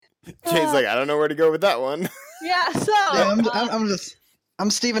Jay's like, I don't know where to go with that one. Yeah, so I'm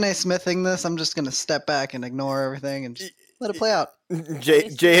Stephen A. Smithing this. I'm just gonna step back and ignore everything and just let it play out.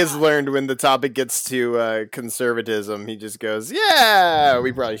 Jay has learned when the topic gets to conservatism, he just goes, "Yeah,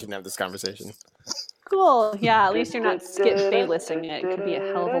 we probably shouldn't have this conversation." cool. Yeah, at least you're not Skip Baylessing it. It could be a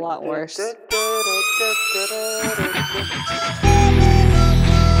hell of a lot worse.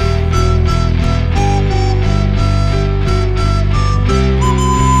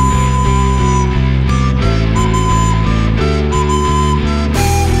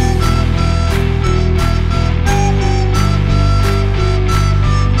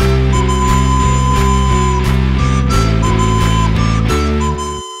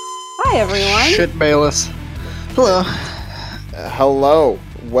 Hi, everyone. Shit, Bayless. Hello. Hello.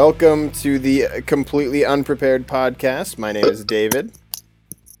 Welcome to the Completely Unprepared podcast. My name is David.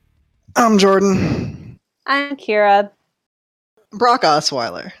 I'm Jordan. I'm Kira. Brock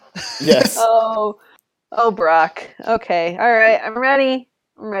Osweiler. Yes. Oh, Brock. Okay, all right. I'm ready.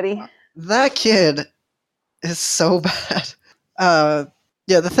 That kid is so bad.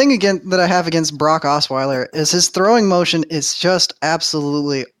 The thing again that I have against Brock Osweiler is his throwing motion is just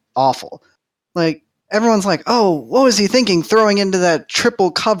absolutely awful. Like, everyone's like, oh, what was he thinking throwing into that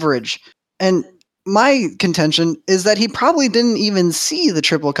triple coverage? And my contention is that he probably didn't even see the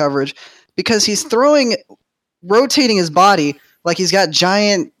triple coverage because he's rotating his body like he's got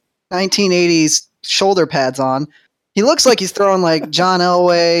giant 1980s shoulder pads on. He looks like he's throwing like John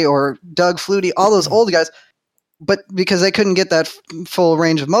Elway or Doug Flutie, all those old guys, but because they couldn't get that full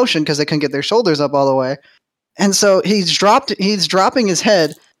range of motion because they couldn't get their shoulders up all the way. And so he's dropping his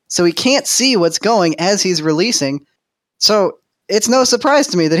head so he can't see what's going as he's releasing. So it's no surprise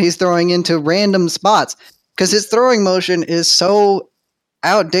to me that he's throwing into random spots because his throwing motion is so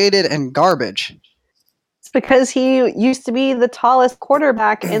outdated and garbage. It's because he used to be the tallest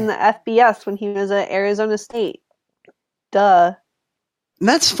quarterback in the FBS when he was at Arizona State. Duh.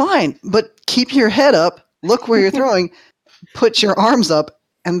 That's fine, but keep your head up, look where you're throwing, put your arms up,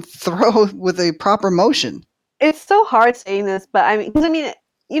 and throw with a proper motion. It's so hard saying this, but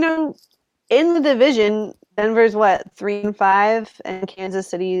in the division, Denver's 3-5, and Kansas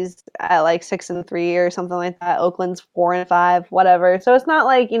City's at 6-3 or something like that. Oakland's 4-5, whatever. So it's not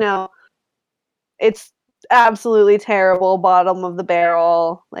like, it's absolutely terrible, bottom of the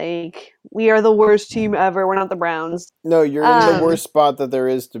barrel. Like, we are the worst team ever. We're not the Browns. No, you're in the worst spot that there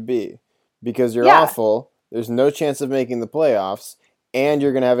is to be because you're awful. There's no chance of making the playoffs, and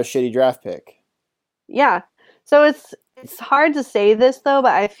you're gonna have a shitty draft pick. Yeah. So it's hard to say this though,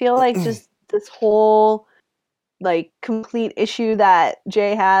 but I feel like just this whole complete issue that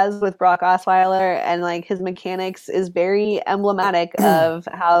Jay has with Brock Osweiler and his mechanics is very emblematic of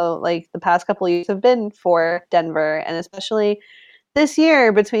how the past couple of years have been for Denver, and especially this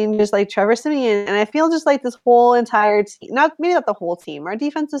year between just Trevor Siemian, and I feel just this whole entire team, not the whole team, our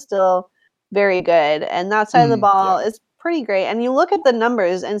defense is still very good, and that side of the ball is pretty great. And you look at the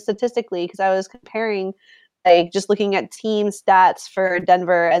numbers and statistically, because I was comparing just looking at team stats for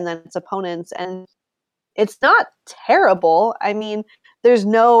Denver and then its opponents, and it's not terrible. I mean, there's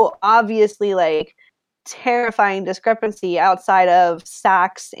no obviously terrifying discrepancy outside of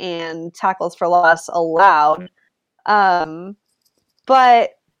sacks and tackles for loss allowed. But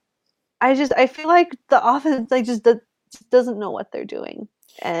I feel like the offense just doesn't know what they're doing.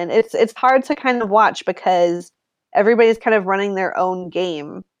 And it's hard to kind of watch because everybody's kind of running their own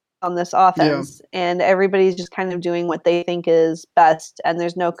game on this offense, and everybody's just kind of doing what they think is best, and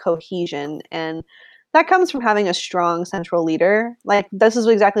there's no cohesion, and that comes from having a strong central leader. This is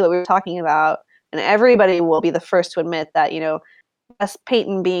exactly what we were talking about, and everybody will be the first to admit that Wes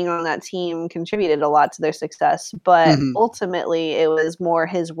Payton being on that team contributed a lot to their success, but ultimately it was more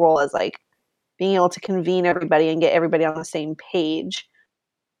his role as being able to convene everybody and get everybody on the same page.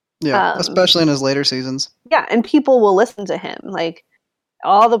 Yeah, especially in his later seasons. Yeah, and people will listen to him.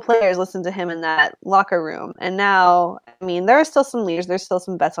 All the players listen to him in that locker room. And now, I mean, there are still some leaders. There's still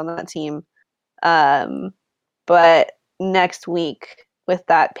some vets on that team. But next week with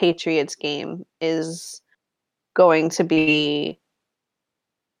that Patriots game is going to be,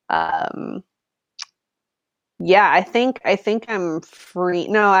 I think I'm free.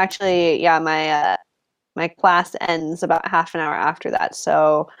 No, actually, my class ends about half an hour after that.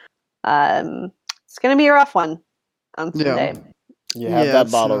 So, it's going to be a rough one on Sunday. You have that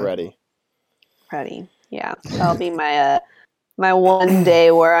bottle ready. Yeah. That'll be my one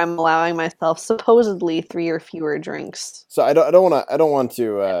day where I'm allowing myself supposedly 3 or fewer drinks. So I don't want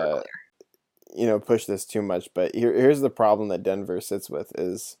to push this too much, but here's the problem that Denver sits with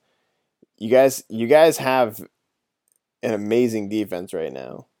is you guys have an amazing defense right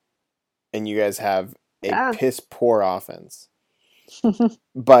now. and you guys have a Yeah. piss poor offense.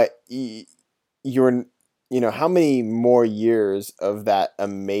 But you're, how many more years of that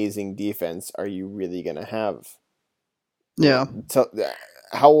amazing defense are you really going to have? Yeah.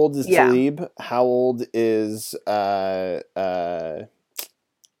 How old is Yeah. Talib? How old is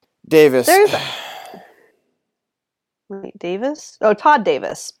Davis? Wait, Davis? Oh, Todd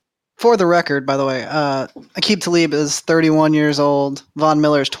Davis. For the record, by the way, Aqib Talib is 31 years old. Von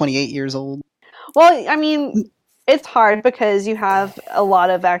Miller is 28 years old. Well, I mean, it's hard because you have a lot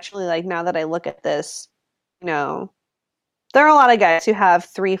of actually, like, now that I look at this, there are a lot of guys who have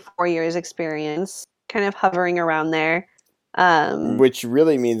 3-4 years experience kind of hovering around there. Which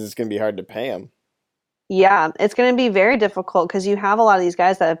really means it's going to be hard to pay them. Yeah, it's going to be very difficult because you have a lot of these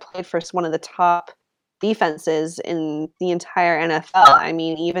guys that have played for one of the top defenses in the entire NFL. I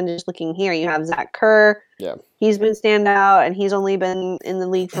mean, even just looking here, you have Zach Kerr. Yeah. He's been standout, and he's only been in the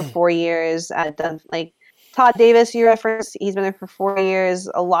league for 4 years. Like Todd Davis, you referenced, he's been there for 4 years.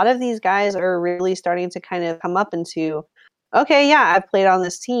 A lot of these guys are really starting to kind of come up into, okay, yeah, I've played on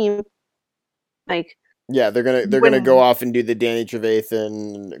this team. Like, yeah, they're gonna go off and do the Danny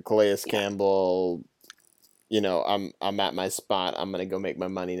Trevathan, Calais Campbell. I'm at my spot. I'm gonna go make my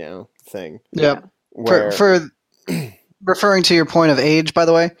money now thing. Yep. For referring to your point of age, by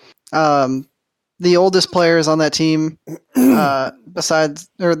the way, the oldest players on that team, besides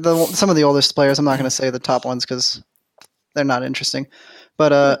some of the oldest players, I'm not going to say the top ones because they're not interesting.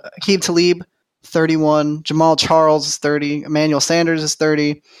 But Aqib Talib, 31. Jamal Charles is 30. Emmanuel Sanders is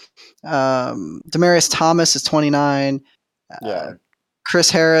 30. Demaryius Thomas is 29.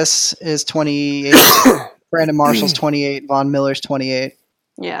 Chris Harris is 28. Brandon Marshall's 28. Von Miller's 28.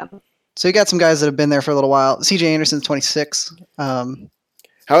 Yeah. So you got some guys that have been there for a little while. CJ Anderson's 26. However,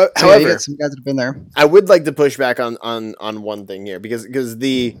 you got some guys that have been there. I would like to push back on one thing here because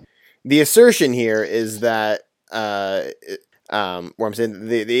the assertion here is that where I'm saying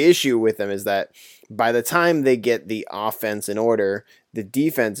the issue with them is that by the time they get the offense in order, the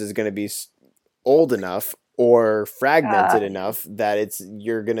defense is going to be old enough or fragmented enough that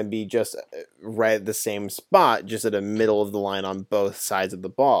you're going to be just right at the same spot, just at the middle of the line on both sides of the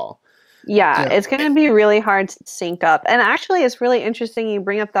ball. Yeah, it's going to be really hard to sync up. And actually, it's really interesting you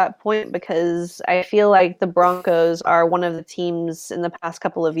bring up that point because I feel like the Broncos are one of the teams in the past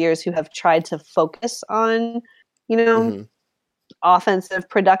couple of years who have tried to focus on, offensive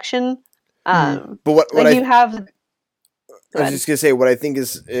production. But what you have... I was just going to say, what I think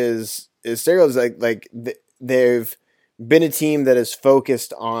is stereo is like they've been a team that is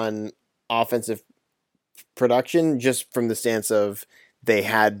focused on offensive production just from the stance of they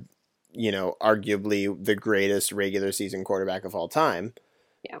had arguably the greatest regular season quarterback of all time.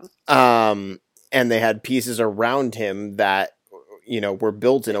 Yeah. And they had pieces around him that, were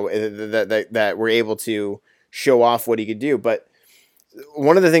built in a way that were able to show off what he could do. But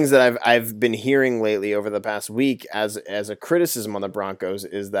one of the things that I've been hearing lately over the past week as a criticism on the Broncos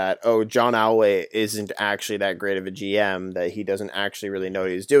is that, John Elway isn't actually that great of a GM, that he doesn't actually really know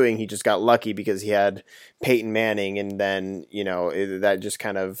what he's doing. He just got lucky because he had Peyton Manning, and then, that just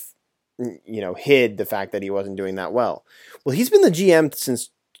kind of, hid the fact that he wasn't doing that well. Well, he's been the GM since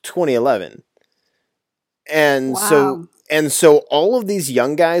 2011. And wow. so all of these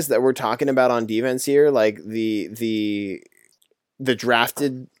young guys that we're talking about on defense here, like the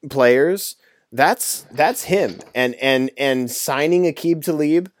drafted players, that's him. And signing Aqib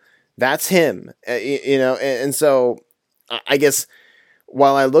Talib, that's him. And so I guess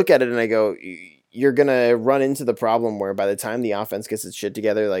while I look at it and I go, you're going to run into the problem where by the time the offense gets its shit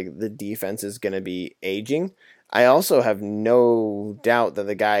together, like the defense is going to be aging. I also have no doubt that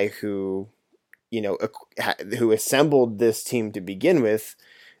the guy who assembled this team to begin with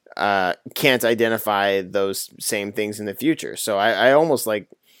can't identify those same things in the future. So I almost like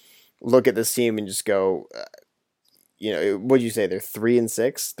look at this team and just go, what'd you say? They're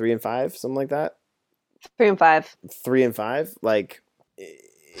 3-6, 3-5, something like that. 3-5. 3-5. Like,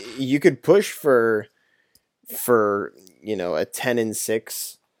 you could push for a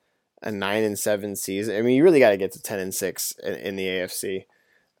 10-6, a 9-7 season. I mean, you really got to get to 10-6 in the AFC.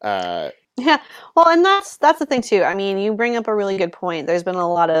 Yeah, well, and that's the thing too. I mean, you bring up a really good point. There's been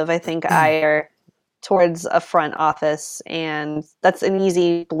a lot of, I think, ire towards a front office, and that's an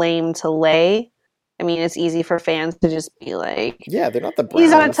easy blame to lay. I mean, it's easy for fans to just be like, yeah, they're not the Browns.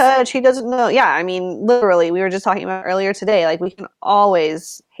 He's out of touch. He doesn't know. Yeah, I mean, literally, we were just talking about earlier today. Like, we can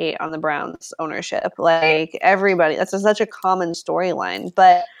always hate on the Browns ownership. Like, everybody. That's such a common storyline.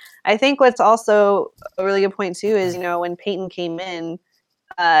 But I think what's also a really good point, too, is, when Peyton came in,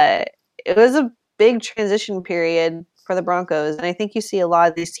 it was a big transition period for the Broncos. And I think you see a lot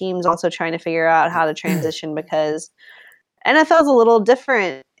of these teams also trying to figure out how to transition because NFL is a little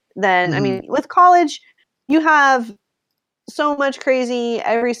different than, I mean, with college, you have so much crazy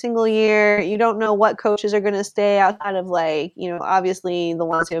every single year. You don't know what coaches are going to stay outside of like, you know, obviously the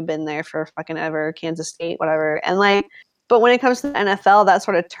ones who have been there for fucking ever, Kansas State, whatever. And like, but when it comes to the NFL, that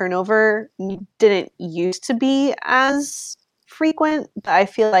sort of turnover didn't used to be as frequent. But I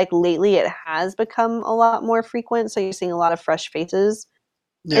feel like lately it has become a lot more frequent. So you're seeing a lot of fresh faces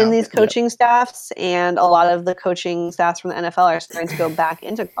in these coaching staffs, and a lot of the coaching staffs from the NFL are starting to go back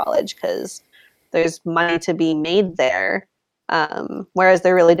into college because there's money to be made there, whereas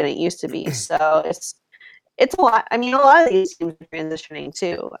there really didn't used to be. So it's a lot. I mean, a lot of these teams are transitioning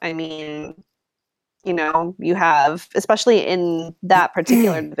too. I mean, you know, you have, especially in that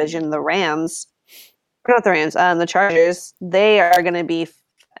particular division, the Rams, or not the Rams, the Chargers, they are going to be,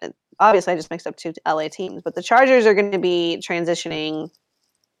 obviously I just mixed up two LA teams, but the Chargers are going to be transitioning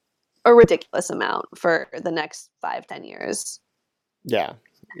a ridiculous amount for the next 5-10 years. Yeah.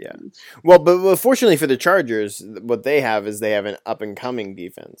 Well, but fortunately for the Chargers, what they have is they have an up and coming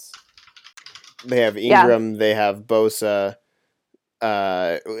defense. They have Ingram, they have Bosa.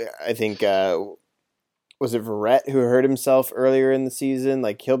 I think was it Verrett who hurt himself earlier in the season?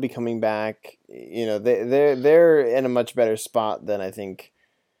 Like he'll be coming back. You know, they're in a much better spot than I think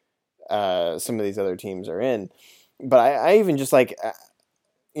some of these other teams are in. But I even just like,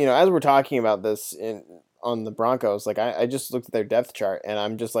 you know, as we're talking about this on the Broncos, like I just looked at their depth chart and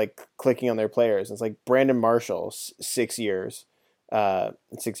I'm just like clicking on their players. It's like Brandon Marshall, 6 years,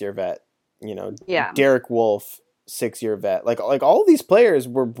 6-year vet. You know, Derek Wolfe, 6-year vet. Like all these players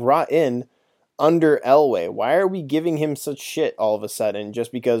were brought in under Elway. Why are we giving him such shit all of a sudden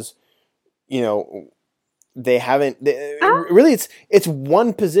just because, you know, they haven't really it's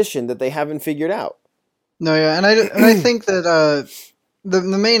one position that they haven't figured out. No, yeah, and I think that the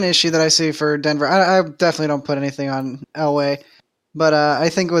main issue that I see for Denver, I definitely don't put anything on Elway, but I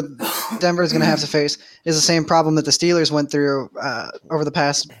think what Denver is going to have to face is the same problem that the Steelers went through over the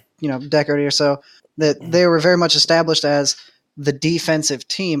past decade or so. That they were very much established as the defensive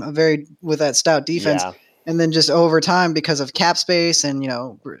team, with that stout defense, and then just over time because of cap space and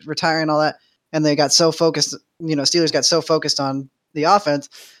retiring all that, and they got so focused. Steelers got so focused on the offense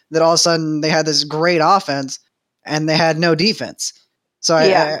that all of a sudden they had this great offense and they had no defense. So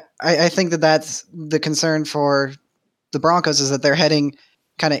I think that that's the concern for the Broncos, is that they're heading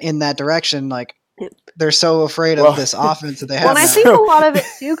kind of in that direction. Like they're so afraid of this offense that they have. Well, and I think a lot of it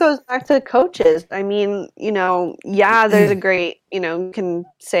too goes back to coaches. I mean, there's a great, you can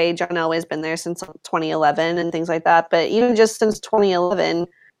say John Elway's been there since 2011 and things like that. But even just since 2011,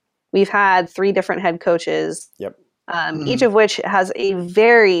 we've had 3 different head coaches. Yep. Each of which has a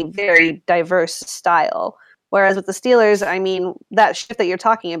very, very diverse style. Whereas with the Steelers, I mean, that shift that you're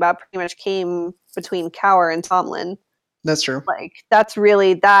talking about pretty much came between Cowher and Tomlin. That's true. Like, that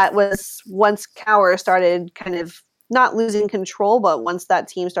was once Cowher started kind of not losing control, but once that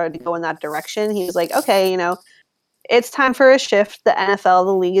team started to go in that direction, he was like, okay, it's time for a shift. The NFL,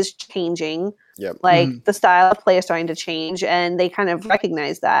 the league is changing. Yep. Like, the style of play is starting to change, and they kind of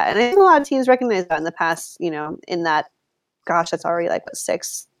recognize that. And I think a lot of teams recognize that in the past, in that, gosh, that's already like,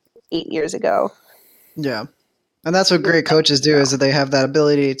 6-8 years ago. Yeah. And that's what great coaches do, is that they have that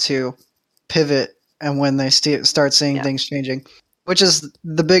ability to pivot, and when they start seeing things changing, which is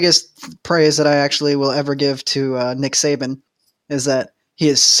the biggest praise that I actually will ever give to Nick Saban, is that he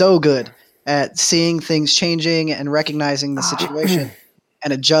is so good at seeing things changing and recognizing the situation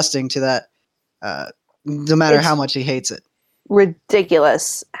and adjusting to that, no matter how much he hates it.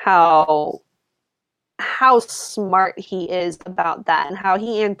 Ridiculous how smart he is about that, and how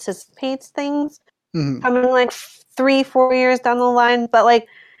he anticipates things coming like 3-4 years down the line. But like,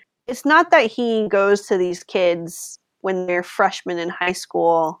 it's not that he goes to these kids when they're freshmen in high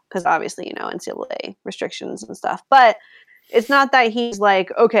school, because obviously, NCAA restrictions and stuff. But it's not that he's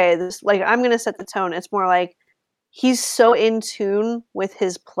like, okay, this, like, I'm going to set the tone. It's more like he's so in tune with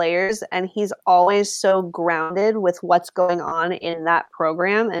his players, and he's always so grounded with what's going on in that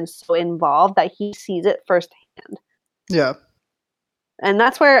program and so involved that he sees it firsthand. Yeah. And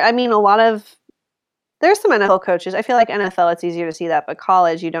that's where, I mean, there's some NFL coaches. I feel like NFL, it's easier to see that, but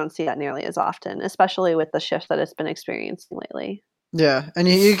college, you don't see that nearly as often, especially with the shift that it's been experiencing lately. Yeah, and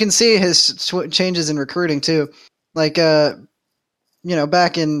you can see his changes in recruiting too. Like,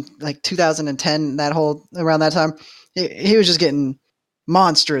 back in like 2010, around that time, he was just getting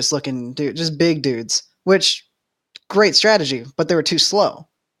monstrous looking dude, just big dudes, which great strategy, but they were too slow.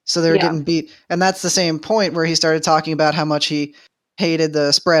 So they were getting beat. And that's the same point where he started talking about how much he hated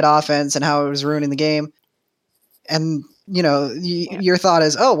the spread offense and how it was ruining the game. and your thought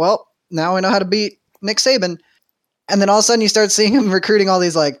is, oh well, now I know how to beat Nick Saban, and then all of a sudden you start seeing him recruiting all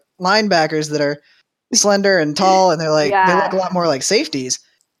these like linebackers that are slender and tall, and they're like they look a lot more like safeties,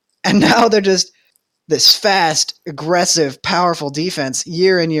 and now they're just this fast, aggressive, powerful defense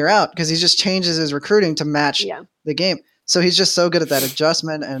year in year out because he just changes his recruiting to match the game. So he's just so good at that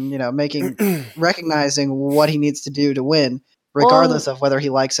adjustment and recognizing what he needs to do to win, regardless of whether he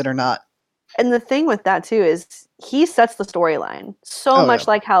likes it or not. And the thing with that too is he sets the storyline so much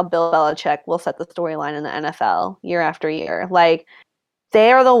like how Bill Belichick will set the storyline in the NFL year after year. Like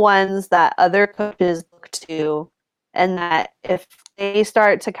they are the ones that other coaches look to, and that if they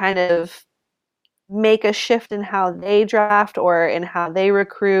start to kind of make a shift in how they draft or in how they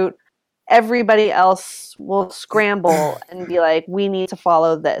recruit, everybody else will scramble and be like, we need to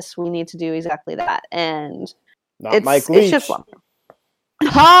follow this. We need to do exactly that. And Mike Leach. It's just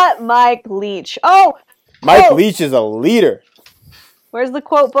not Mike Leach. Oh! Mike Leach is a leader. Where's the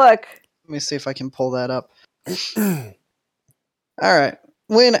quote book? Let me see if I can pull that up. All right.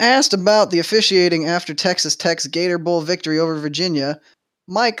 When asked about the officiating after Texas Tech's Gator Bowl victory over Virginia,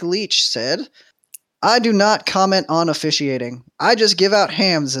 Mike Leach said, I do not comment on officiating. I just give out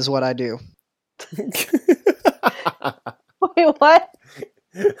hams is what I do. Wait, what?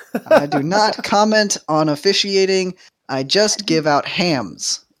 I do not comment on officiating. I just give out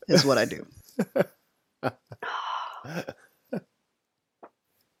hams is what I do.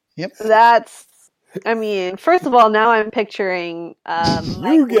 Yep. First of all, now I'm picturing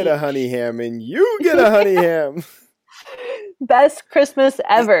you get a honey ham and you get a honey ham. Best Christmas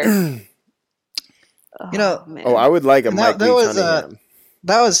ever. I would like a Mike Leach honey ham.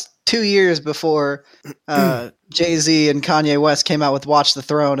 That was 2 years before Jay-Z and Kanye West came out with Watch the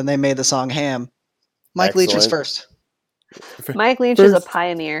Throne and they made the song Ham. Mike Leach was first. Mike Leach is a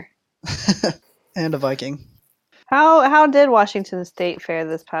pioneer. And a Viking. How did Washington State fare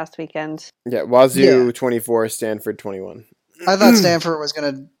this past weekend? Yeah, Wazoo 24, Stanford 21. I thought Stanford was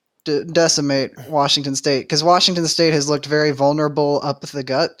going to decimate Washington State because Washington State has looked very vulnerable up the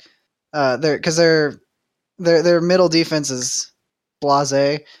gut. Because their middle defense is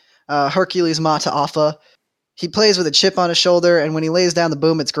blasé. Hercules Mataafa, he plays with a chip on his shoulder, and when he lays down the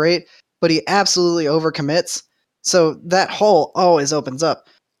boom, it's great. But he absolutely overcommits, so that hole always opens up.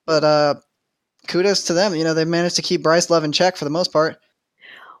 But kudos to them. They managed to keep Bryce Love in check for the most part.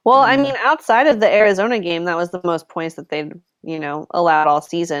 Well, outside of the Arizona game, that was the most points that they've allowed all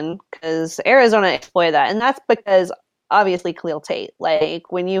season because Arizona exploited that, and that's because obviously Khalil Tate.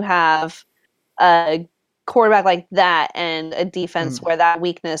 Like when you have a quarterback like that and a defense where that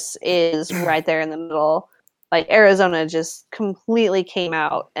weakness is right there in the middle, like Arizona just completely came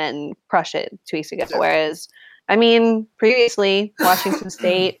out and crushed it 2 weeks ago. Whereas, previously Washington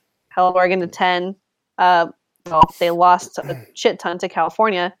State held Oregon to 10. They lost a shit ton to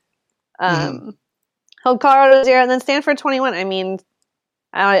California. Held Colorado to 0, and then Stanford 21.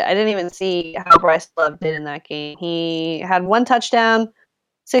 I didn't even see how Bryce Love did in that game. He had 1 touchdown,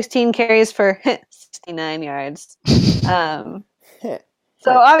 16 carries for 69 yards. So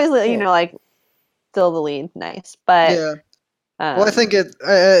obviously, still the lead. Nice. But yeah. Well, I think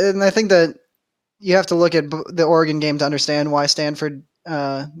and I think that you have to look at the Oregon game to understand why Stanford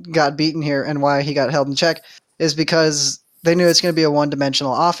got beaten here and why he got held in check is because they knew it's going to be a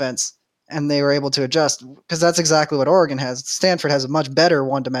one-dimensional offense. And they were able to adjust because that's exactly what Oregon has. Stanford has a much better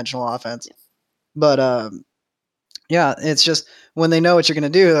one-dimensional offense. But it's just when they know what you're going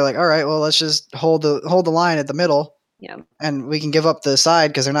to do, they're like, all right, well, let's just hold the line at the middle, and we can give up the side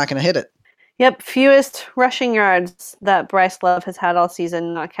because they're not going to hit it. Yep, fewest rushing yards that Bryce Love has had all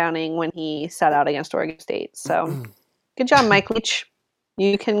season, not counting when he sat out against Oregon State. So, good job, Mike Leach.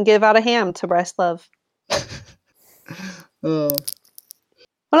 You can give out a ham to Bryce Love.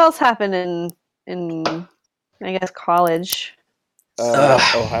 What else happened in I guess college?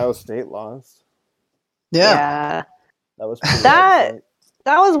 Ohio State lost. Yeah. That was that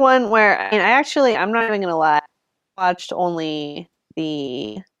was one where I'm not even gonna lie, I watched only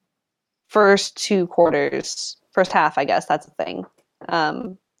the first 2 quarters, first half, I guess that's the thing,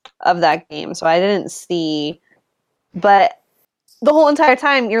 of that game. So I didn't see, but the whole entire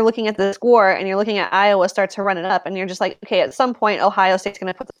time you're looking at the score and you're looking at Iowa start to run it up and you're just like, okay, at some point Ohio State's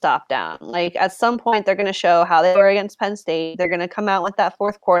going to put the stop down. Like at some point they're going to show how they were against Penn State. They're going to come out with that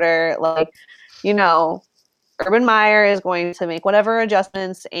fourth quarter. Like, Urban Meyer is going to make whatever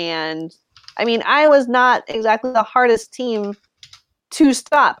adjustments. And Iowa's not exactly the hardest team to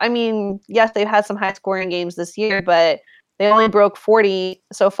stop. Yes, they've had some high scoring games this year, but they only broke 40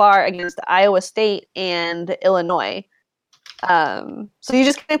 so far against Iowa State and Illinois. So you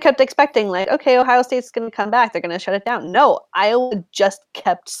just kind of kept expecting, like, okay, Ohio State's going to come back. They're going to shut it down. No, Iowa just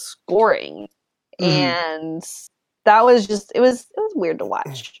kept scoring. And that was just, it was weird to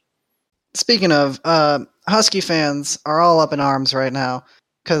watch. Speaking of, Husky fans are all up in arms right now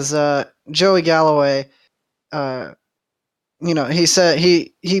because Joey Galloway, he said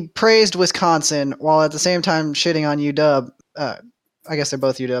he praised Wisconsin while at the same time shitting on UW. I guess they're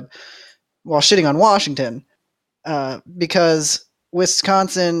both UW. While shitting on Washington, because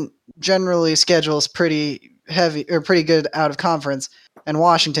Wisconsin generally schedules pretty heavy or pretty good out of conference, and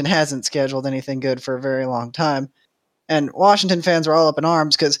Washington hasn't scheduled anything good for a very long time. And Washington fans are all up in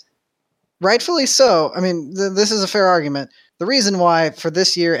arms because, rightfully so, I mean, this is a fair argument. The reason why for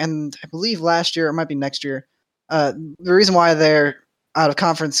this year, and I believe last year, it might be next year, the reason why their out of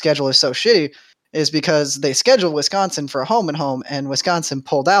conference schedule is so shitty is because they scheduled Wisconsin for a home and home, and Wisconsin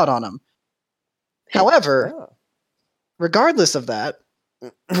pulled out on them. However, regardless of that,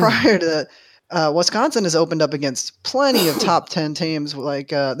 prior to Wisconsin has opened up against plenty of top 10 teams. Like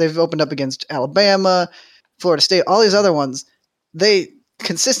they've opened up against Alabama, Florida State, all these other ones. They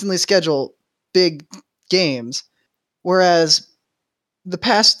consistently schedule big games, whereas the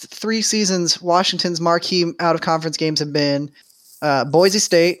past 3 seasons, Washington's marquee out-of-conference games have been Boise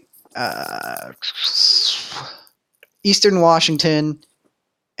State, Eastern Washington,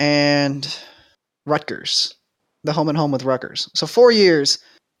 and Rutgers. The home and home with Rutgers. So 4 years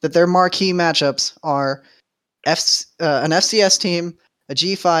that their marquee matchups are an FCS team, a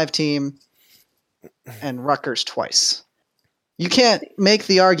G5 team, and Rutgers twice. You can't make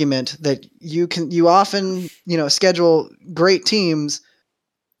the argument that you often schedule great teams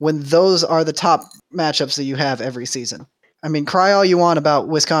when those are the top matchups that you have every season. I mean, cry all you want about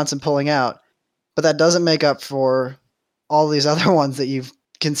Wisconsin pulling out, but that doesn't make up for all these other ones that you've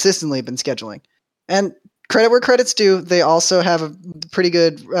consistently been scheduling. And credit where credit's due, they also have a pretty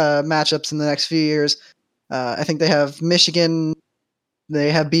good matchups in the next few years. I think they have Michigan,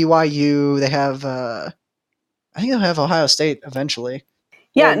 they have BYU, they have I think they'll have Ohio State eventually.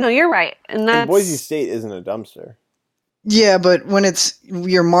 Yeah, no, you're right. And Boise State isn't a dumpster. Yeah, but when it's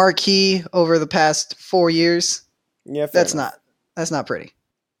your marquee over the past 4 years, that's not pretty.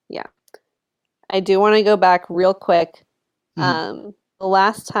 Yeah. I do want to go back real quick. The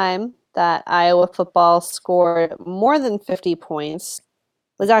last time that Iowa football scored more than 50 points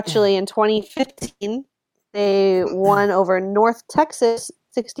was actually in 2015. They won over North Texas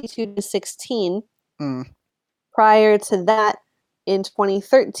 62-16. Prior to that, in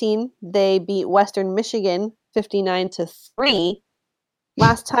 2013, they beat Western Michigan 59-3.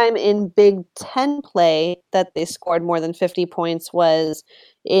 Last time in Big Ten play that they scored more than 50 points was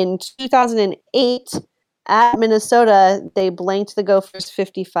in 2008 at Minnesota. They blanked the Gophers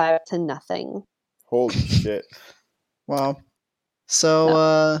 55-0. Holy shit! Wow.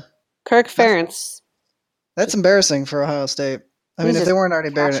 So Kirk Ferentz. That's embarrassing for Ohio State. I mean, if they weren't already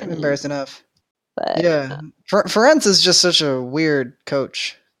embarrassed enough. But, yeah, Ferentz is just such a weird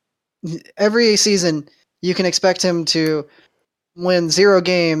coach. Every season, you can expect him to win 0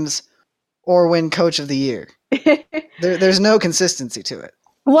 games or win Coach of the Year. There's no consistency to it.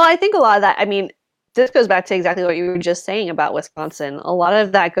 Well, I think a lot of that, I mean, this goes back to exactly what you were just saying about Wisconsin. A lot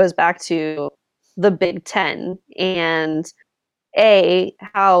of that goes back to the Big Ten and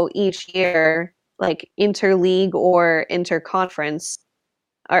how each year, like interleague or interconference,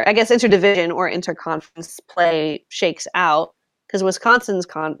 or I guess interdivision or interconference play shakes out, because Wisconsin's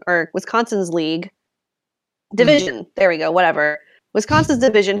league division, there we go, whatever. Wisconsin's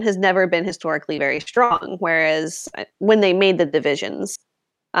division has never been historically very strong, whereas when they made the divisions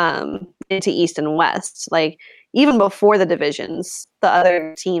into East and West, like even before the divisions, the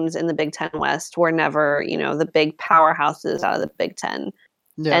other teams in the Big Ten West were never, the big powerhouses out of the Big Ten.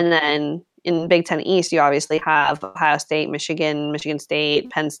 Yeah. And then in Big Ten East, you obviously have Ohio State, Michigan State,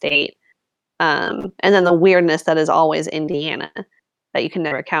 Penn State, and then the weirdness that is always Indiana that you can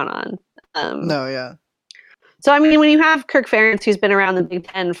never count on. No, yeah. So, I mean, when you have Kirk Ferentz, who's been around the Big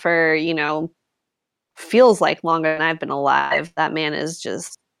Ten for, feels like longer than I've been alive, that man is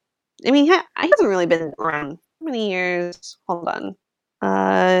just, I mean, he hasn't really been around. How many years? Hold on.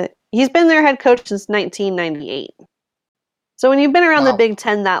 He's been their head coach since 1998. So when you've been around the Big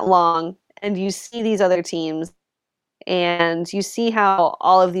Ten that long, and you see these other teams, and you see how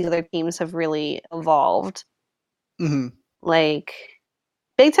all of these other teams have really evolved. Like,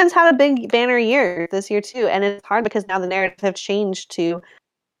 Big Ten's had a big banner year this year too, and it's hard because now the narrative have changed to,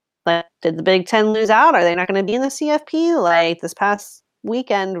 like, did the Big Ten lose out? Are they not going to be in the CFP? Like, this past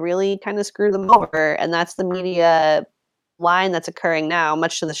weekend really kind of screwed them over, and that's the media line that's occurring now,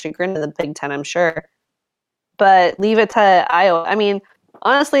 much to the chagrin of the Big Ten, I'm sure. but leave it to Iowa. I mean,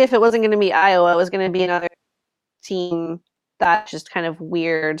 honestly, if it wasn't going to be Iowa, it was going to be another team that's just kind of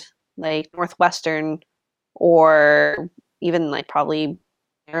weird, like Northwestern or even like probably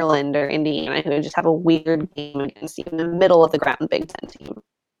Maryland or Indiana, who would just have a weird game against even the middle of the ground Big Ten team.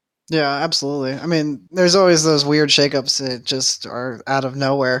 Yeah, absolutely. I mean, there's always those weird shakeups that just are out of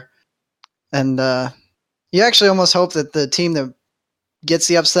nowhere. And you actually almost hope that the team that gets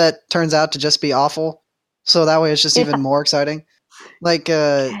the upset turns out to just be awful. So that way it's just even more exciting. Like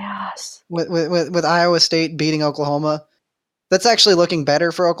Chaos. with Iowa State beating Oklahoma, that's actually looking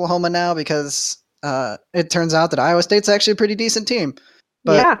better for Oklahoma now because it turns out that Iowa State's actually a pretty decent team.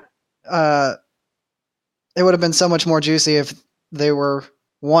 But it would have been so much more juicy if they were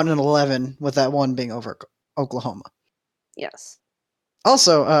 1-11 with that one being over Oklahoma. Yes.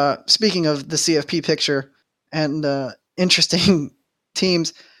 Also, speaking of the CFP picture and interesting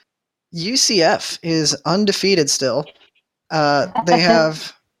teams, UCF is undefeated still. They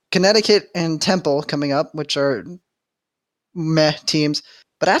have Connecticut and Temple coming up, which are meh teams.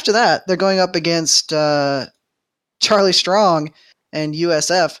 But after that, they're going up against Charlie Strong and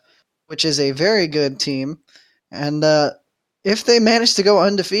USF, which is a very good team. And if they manage to go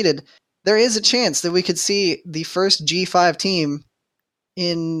undefeated, there is a chance that we could see the first G5 team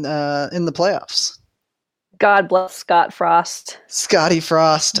in the playoffs. God bless Scott Frost. Scotty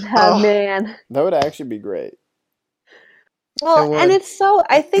Frost. Oh, man. That would actually be great. Well, and it's so,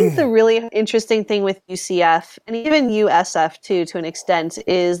 I think the really interesting thing with UCF and even USF too, to an extent,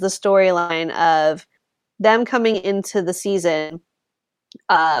 is the storyline of them coming into the season.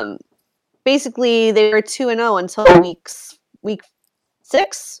 Basically, they were 2-0 until week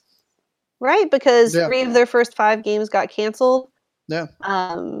 6, right? Because 3 of their first 5 games got canceled. Yeah.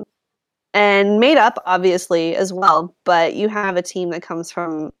 And made up, obviously, as well. But you have a team that comes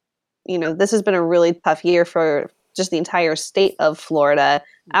from, this has been a really tough year for just the entire state of Florida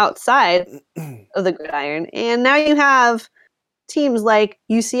outside of the gridiron. And now you have teams like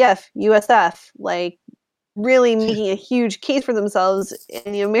UCF, USF, like really making a huge case for themselves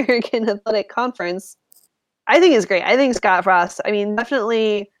in the American Athletic Conference. I think is great. I think Scott Frost,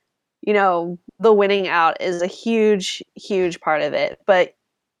 definitely, the winning out is a huge, huge part of it. But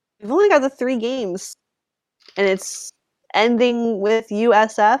you've only got the 3 games, and it's ending with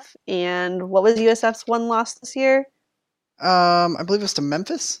USF. And what was USF's one loss this year? I believe it was to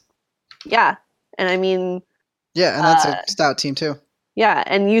Memphis. Yeah, and I mean, yeah, and that's a stout team too. Yeah,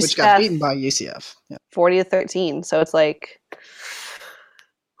 and UCF which got beaten by UCF, 40-13. So it's like,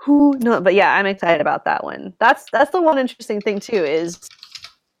 who? No, but yeah, I'm excited about that one. That's the one interesting thing too is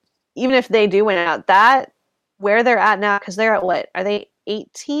even if they do win out, that where they're at now, because they're at what? Are they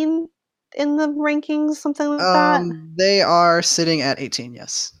 18 in the rankings, something like that? They are sitting at 18.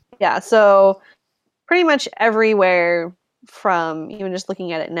 Yes. Yeah. So pretty much everywhere from even just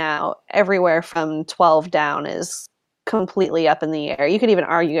looking at it now, everywhere from 12 down is completely up in the air. You could even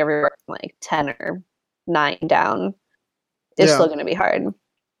argue everywhere from like 10 or 9 down is still going to be hard.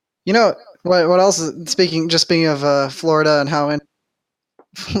 You know what else? Speaking of Florida and how in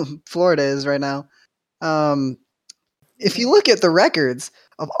Florida is right now. If you look at the records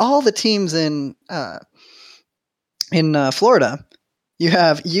of all the teams in Florida, you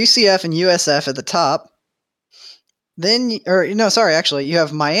have UCF and USF at the top. Then, you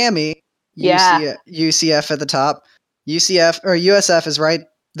have Miami, UCF at the top. USF is right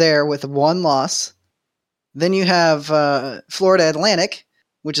there with 1 loss. Then you have Florida Atlantic,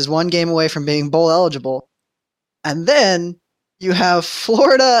 which is 1 game away from being bowl eligible. And then you have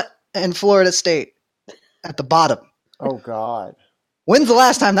Florida and Florida State at the bottom. Oh, God. When's the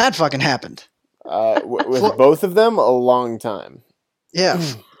last time that fucking happened? With both of them, a long time. Yeah.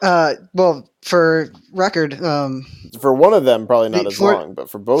 Well, for record... for one of them, probably not as long, but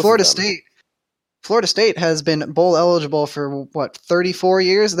for both of them... Florida State has been bowl eligible for, 34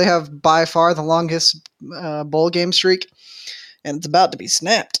 years? They have by far the longest bowl game streak, and it's about to be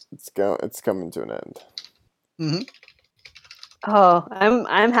snapped. It's coming to an end. Mm-hmm. Oh,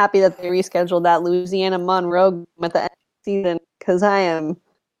 I'm happy that they rescheduled that Louisiana Monroe game at the end of the season, because I am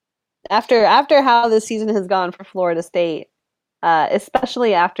after how this season has gone for Florida State,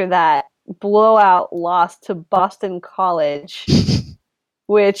 especially after that blowout loss to Boston College,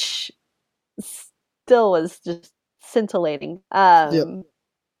 which still was just scintillating. As you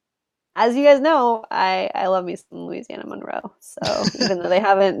guys know, I love me some Louisiana Monroe. So even though they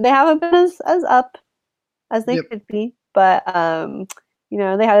haven't been as up as they could be, but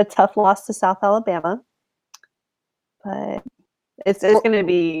they had a tough loss to South Alabama. But it's going to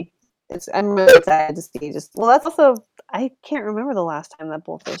be. I'm really excited to see. That's also I can't remember the last time that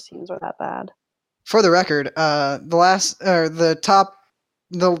both those teams were that bad. for the record, the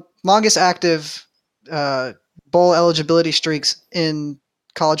longest active bowl eligibility streaks in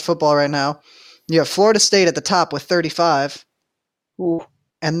college football right now. You have Florida State at the top with 35, Ooh.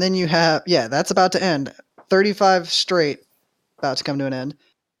 and then you have that's about to end. 35 straight, about to come to an end.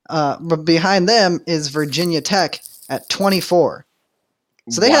 But behind them is Virginia Tech at 24.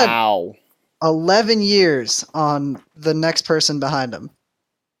 So they had 11 years on the next person behind them.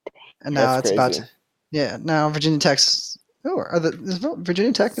 And now That's it's about crazy. to. Yeah, now Virginia Tech's. Oh, is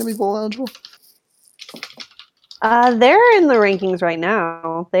Virginia Tech going to be bowl eligible? They're in the rankings right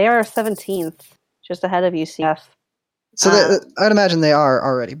now. They are 17th, just ahead of UCF. So I'd imagine they are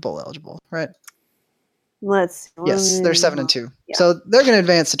already bowl eligible, right? Let's. Yes, they're 7-2. Yeah. So they're going to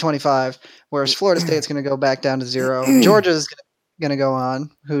advance to 25, whereas Florida State's going to go back down to 0. Georgia's going to go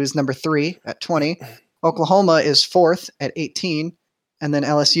on, who's number 3 at 20. Oklahoma is 4th at 18, and then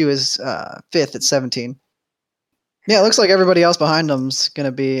LSU is 5th at 17. Yeah, it looks like everybody else behind them's going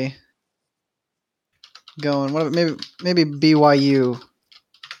to be going. What about maybe BYU?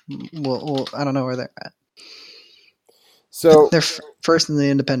 I don't know where they're at. So they're first in the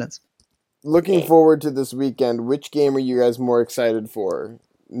independents. Looking forward to this weekend, which game are you guys more excited for?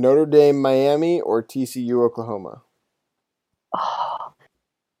 Notre Dame, Miami, or TCU, Oklahoma?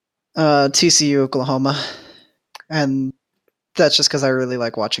 TCU, Oklahoma. And that's just because I really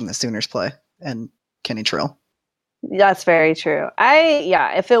like watching the Sooners play and Kenny Trill. That's very true.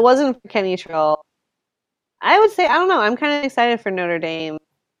 If it wasn't for Kenny Trill, I would say, I don't know, I'm kind of excited for Notre Dame.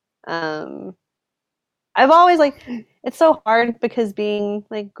 I've always it's so hard because being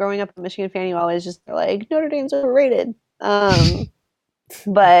growing up a Michigan fan, you always just Notre Dame's overrated. But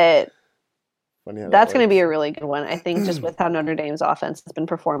that's going to be a really good one, I think, just with how Notre Dame's offense has been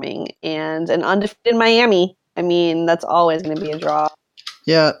performing, and an undefeated Miami. I mean, that's always going to be a draw.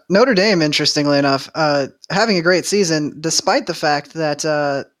 Yeah, Notre Dame, interestingly enough, having a great season, despite the fact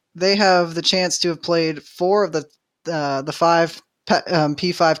that they have the chance to have played 4 of the 5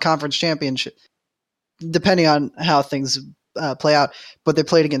 P5 conference championship, depending on how things play out. But they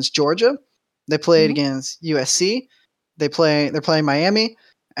played against Georgia, they played against USC, they're playing Miami,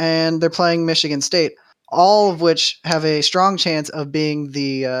 and they're playing Michigan State, all of which have a strong chance of being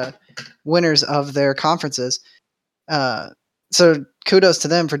the winners of their conferences. So kudos to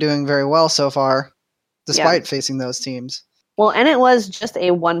them for doing very well so far, despite facing those teams. Well, and it was just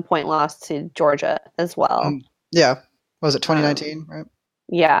a 1-point loss to Georgia as well. Yeah. Was it 2019, right?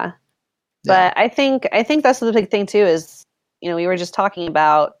 Yeah. But I think that's the big thing too is, we were just talking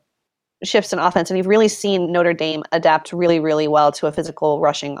about shifts in offense, and you've really seen Notre Dame adapt really, really well to a physical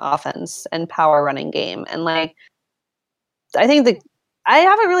rushing offense and power running game. And I think I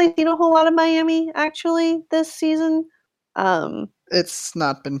haven't really seen a whole lot of Miami actually this season. It's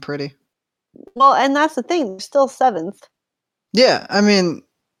not been pretty. Well, and that's the thing; they're still 7th. Yeah, I mean,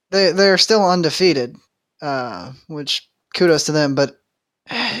 they're still undefeated, which kudos to them. But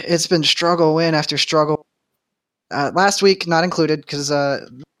it's been struggle win after struggle. Last week, not included, because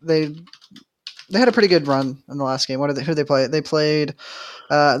they had a pretty good run in the last game. Who did they play? They played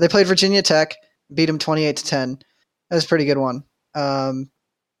Virginia Tech, beat them 28-10. That was a pretty good one. But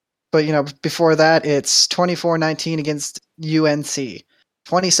before that, it's 24-19 against UNC,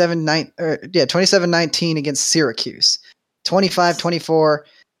 27-19 against Syracuse, 25-24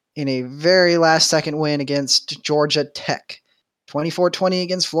 in a very last second win against Georgia Tech, 24-20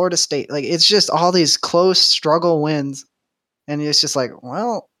 against Florida State. It's just all these close struggle wins, and it's just hard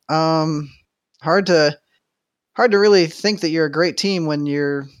to really think that you're a great team when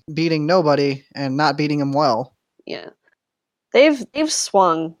you're beating nobody and not beating them well. Yeah. They've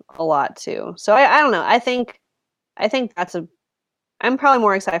swung a lot too. So I don't know. I think I'm probably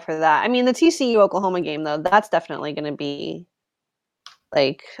more excited for that. I mean, the TCU Oklahoma game though, that's definitely going to be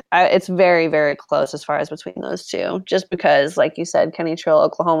it's very, very close as far as between those two, just because, like you said, Kenny Trill,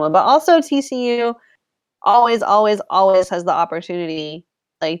 Oklahoma, but also TCU always has the opportunity.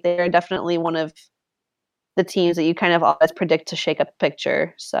 They're definitely one of the teams that you kind of always predict to shake up the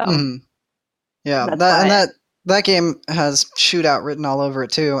picture. So yeah, that game has shootout written all over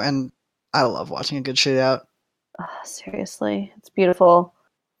it too, and I love watching a good shootout. Seriously, it's beautiful.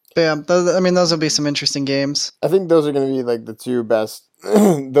 But yeah, those will be some interesting games. I think those are going to be the two best.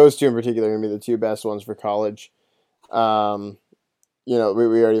 Those two in particular are going to be the two best ones for college. We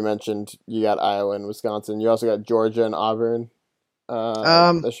already mentioned you got Iowa and Wisconsin. You also got Georgia and Auburn.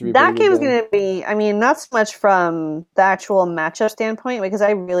 That game's going to be, not so much from the actual matchup standpoint, because I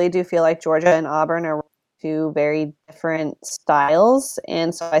really do feel like Georgia and Auburn are two very different styles,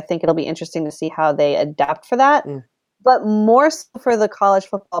 and so I think it'll be interesting to see how they adapt for that. but more so for the college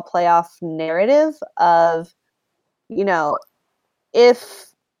football playoff narrative of,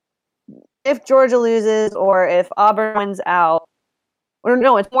 if Georgia loses or if Auburn wins out, or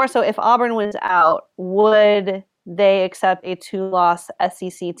no, it's more so if Auburn wins out, would they accept a 2-loss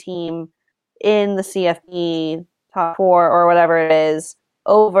SEC team in the CFP top 4 or whatever it is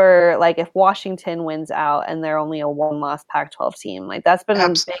over like if Washington wins out and they're only a 1-loss Pac-12 team? Like that's been a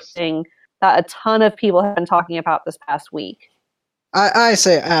big thing that a ton of people have been talking about this past week. I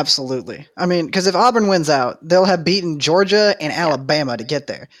say absolutely. I mean, because if Auburn wins out, they'll have beaten Georgia and Alabama to get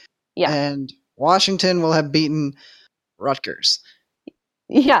there. Yeah. And Washington will have beaten Rutgers.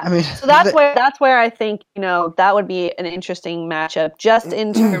 Yeah. I mean, so that's where I think, that would be an interesting matchup just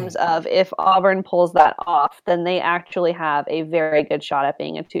in terms of if Auburn pulls that off, then they actually have a very good shot at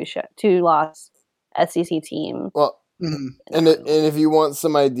being a 2-loss SEC team. Well, and if you want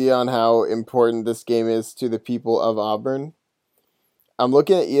some idea on how important this game is to the people of Auburn, I'm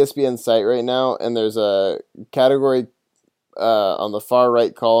looking at ESPN's site right now, and there's a category on the far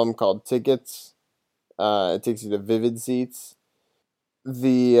right column called tickets. It takes you to Vivid Seats.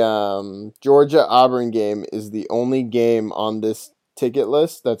 The Georgia Auburn game is the only game on this ticket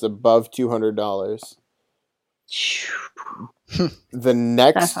list that's above $200. The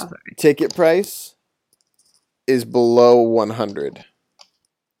next ticket price is below $100.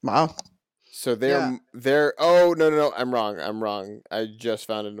 Wow. So they're oh no, I'm wrong. I just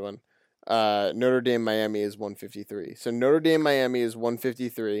found one. Notre Dame Miami is $153. So Notre Dame Miami is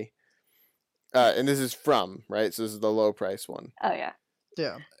 $153. And this is from, right? So this is the low price one. Oh yeah.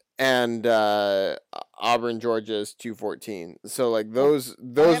 Yeah. And Auburn Georgia is $214. So like those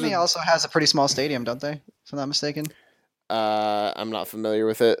Miami also has a pretty small stadium, don't they? If I'm not mistaken. I'm not familiar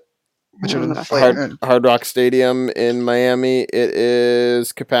with it. Hard Rock Stadium in Miami. It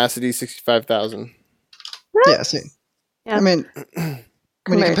is capacity 65,000. Yeah, see. Yeah. I mean,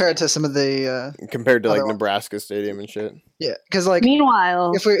 when you compare it to some of the compared to like Nebraska Stadium and shit. Yeah, because like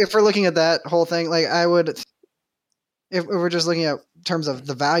meanwhile, if we're looking at that whole thing, like I would, if we're just looking at terms of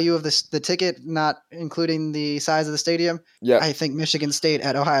the value of the ticket, not including the size of the stadium, I think Michigan State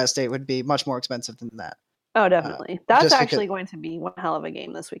at Ohio State would be much more expensive than that. Oh, definitely. That's actually going to be one hell of a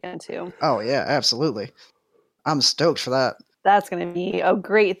game this weekend, too. Oh, yeah, absolutely. I'm stoked for that. That's going to be a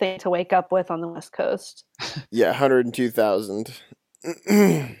great thing to wake up with on the West Coast. Yeah, 102,000.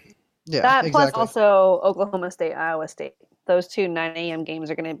 Yeah, that plus also Oklahoma State, Iowa State. Those two 9 a.m.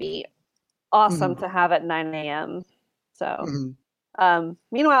 games are going to be awesome to have at 9 a.m. So,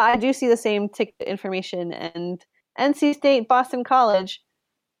 meanwhile, I do see the same ticket information and NC State, Boston College.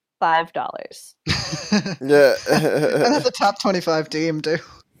 $5. Yeah. And that's a top 25 team, too.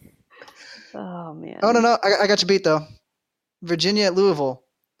 Oh, man. Oh, no. I got you beat, though. Virginia at Louisville,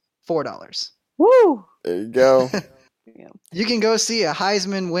 $4. Woo! There you go. You can go see a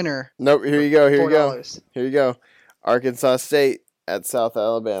Heisman winner. Nope, here you go. Here you go. Arkansas State at South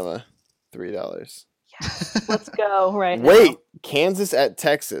Alabama, $3. Yes, let's go right now. Wait, Kansas at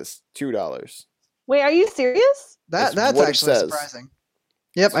Texas, $2. Wait, are you serious? That's actually surprising.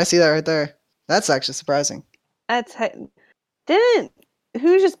 Yep, I see that right there. That's actually surprising. Who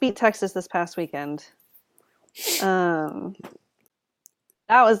just beat Texas this past weekend? That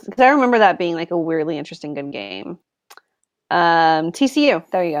was because I remember that being like a weirdly interesting good game. TCU.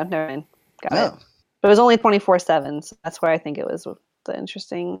 There you go. Never mind. Got it. But it was only 24-7, so that's where I think it was the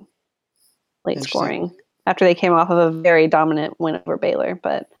interesting late scoring after they came off of a very dominant win over Baylor.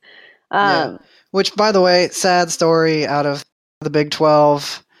 But which, by the way, sad story out of the Big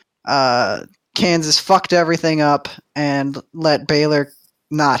 12. Kansas fucked everything up and let Baylor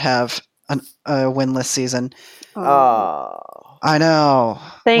not have a winless season. Oh, I know.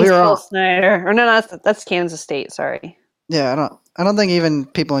 Thanks, Bill Snyder. Or no, that's Kansas State. Sorry. Yeah, I don't think even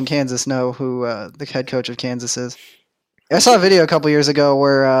people in Kansas know who the head coach of Kansas is. I saw a video a couple years ago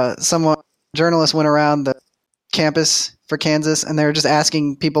where journalist went around the campus for Kansas and they were just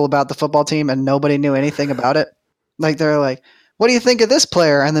asking people about the football team and nobody knew anything about it. Like they're like, what do you think of this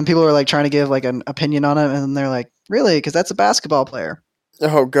player? And then people were like trying to give like an opinion on him, and they're like, really? Because that's a basketball player.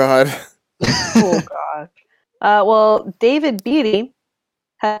 Oh God. Oh God. Well, David Beatty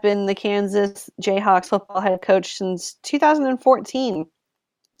has been the Kansas Jayhawks football head coach since 2014.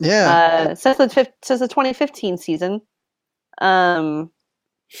 Yeah. Since the 2015 season.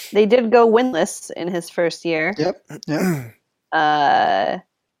 They did go winless in his first year. Yep.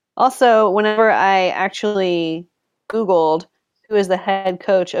 Also, whenever I actually Googled who is the head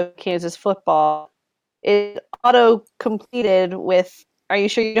coach of Kansas football, it auto-completed with, are you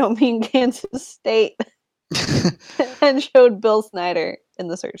sure you don't mean Kansas State? And showed Bill Snyder in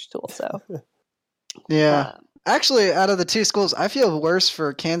the search tool. So yeah. Actually, out of the two schools, I feel worse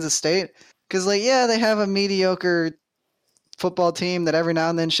for Kansas State because, like, yeah, they have a mediocre football team that every now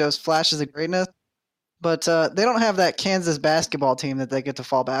and then shows flashes of greatness, but they don't have that Kansas basketball team that they get to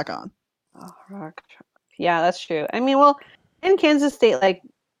fall back on. Oh, rock. Yeah, that's true. I mean, well, in Kansas State, like,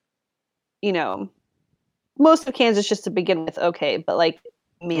 you know, most of Kansas just to begin with, okay, but like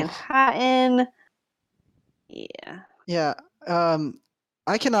Manhattan, yeah. Yeah,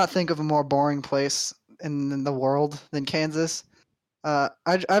 I cannot think of a more boring place in the world than Kansas.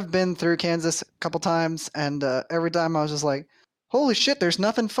 I've been through Kansas a couple times, and every time I was just like, "Holy shit, there's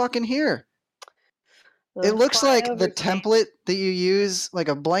nothing fucking here." It looks like the template that you use, like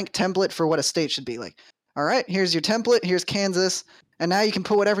a blank template for what a state should be. Like, all right, here's your template. Here's Kansas, and now you can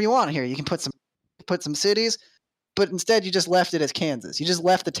put whatever you want here. You can put some cities, but instead you just left it as Kansas. You just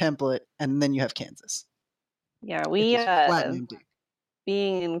left the template, and then you have Kansas. Yeah, It's we just flat and empty.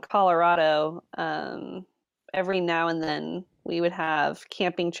 being in Colorado, every now and then we would have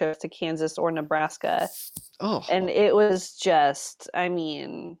camping trips to Kansas or Nebraska, Oh, and it was just, I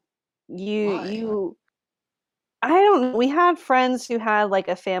mean, why? you I don't know. We had friends who had like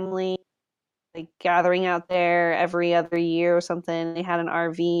a family like gathering out there every other year or something. They had an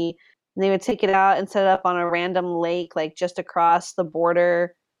RV and they would take it out and set it up on a random lake like just across the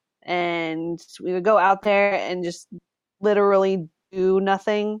border, and we would go out there and just literally do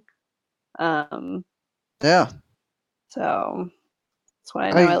nothing. Um Yeah. so that's why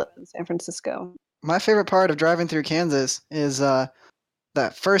I know I I live in San Francisco. my favorite part of driving through Kansas is that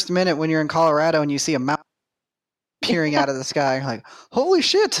first minute when you're in Colorado and you see a mountain peering out of the sky. You're like, holy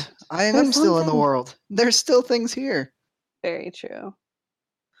shit, I am There's still in the something. world. There's still things here. Very true.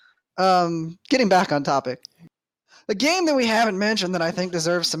 Getting back on topic. The game that we haven't mentioned that I think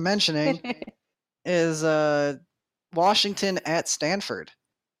deserves some mentioning is Washington at Stanford.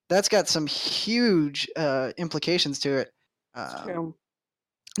 That's got some huge implications to it. True.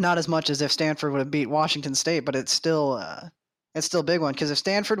 Not as much as if Stanford would have beat Washington State, but it's still a big one because if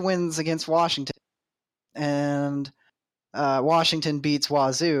Stanford wins against Washington and Washington beats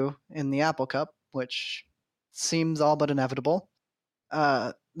Wazoo in the Apple Cup, which seems all but inevitable,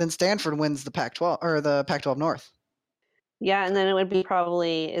 then Stanford wins the Pac-12 or the Pac-12 North. Yeah, and then it would be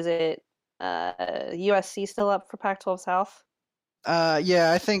probably, is it USC still up for Pac-12 South?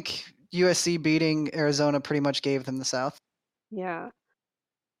 Yeah, I think USC beating Arizona pretty much gave them the South. Yeah.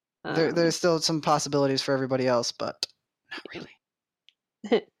 There's still some possibilities for everybody else, but not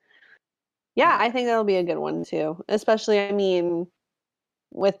really. Yeah, I think that'll be a good one too. Especially, I mean,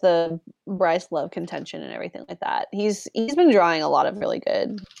 with the Bryce Love contention and everything like that. He's been drawing a lot of really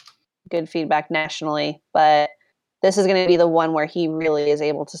good feedback nationally, but this is going to be the one where he really is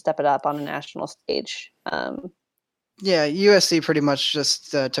able to step it up on a national stage. Yeah, USC pretty much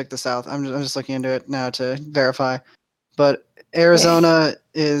just took the South. I'm just looking into it now to verify, but Arizona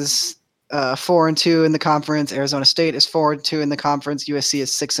is 4-2 in the conference. Arizona State is 4-2 in the conference. USC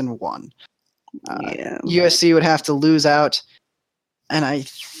is 6-1. Yeah. USC would have to lose out, and I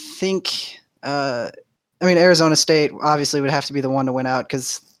think, Arizona State obviously would have to be the one to win out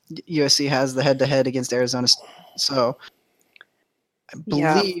because USC has the head-to-head against Arizona. So I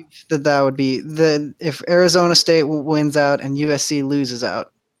believe that would be if Arizona State wins out and USC loses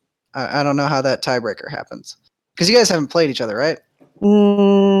out. I don't know how that tiebreaker happens because you guys haven't played each other, right?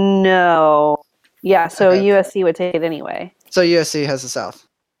 No. Yeah, so Okay. USC would take it anyway. So USC has the South.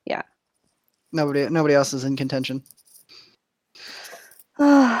 Yeah. Nobody else is in contention.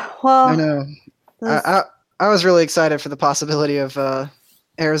 Well, I know. I was really excited for the possibility of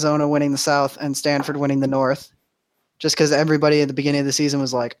Arizona winning the South and Stanford winning the North, just because everybody at the beginning of the season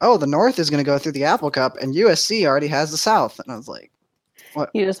was like, "Oh, the North is going to go through the Apple Cup, and USC already has the South," and I was like, "What?"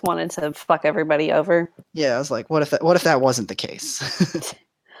 You just wanted to fuck everybody over. Yeah, I was like, "What if that wasn't the case?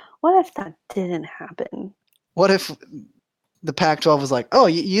 What if that didn't happen? What if the Pac-12 was like, oh,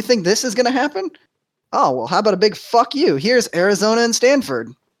 you think this is going to happen? Oh, well, how about a big fuck you? Here's Arizona and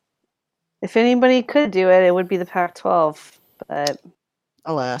Stanford." If anybody could do it, it would be the Pac-12. But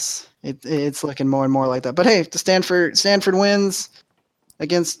Alas, it's looking more and more like that. But hey, if the Stanford wins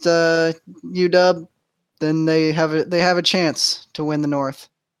against UW, then they have a chance to win the North.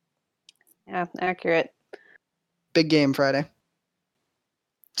 yeah, accurate. Big game Friday.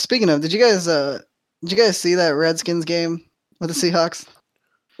 Speaking of, did you guys see that Redskins game with the Seahawks?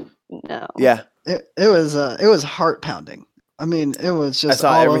 No. Yeah, It was heart pounding. I mean, it was just I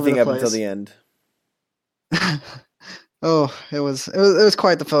saw all everything over up the until place. the end. Oh, it was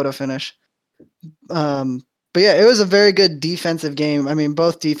quite the photo finish. But yeah, it was a very good defensive game. I mean,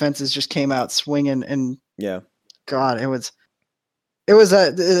 both defenses just came out swinging, and Yeah, God, it was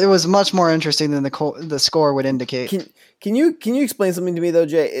It was much more interesting than the score would indicate. Can you explain something to me though,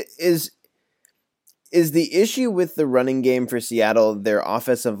 Jay? Is the issue with the running game for Seattle their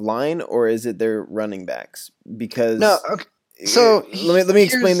offensive line, or is it their running backs? Because No, okay. So let me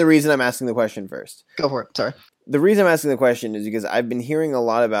explain the reason I'm asking the question first. Go for it. Sorry. The reason I'm asking the question is because I've been hearing a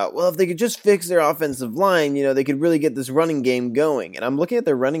lot about, well, if they could just fix their offensive line, they could really get this running game going. And I'm looking at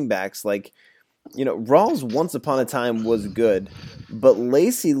their running backs like, Rawls once upon a time was good, but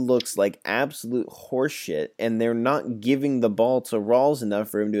Lacey looks like absolute horseshit, and they're not giving the ball to Rawls enough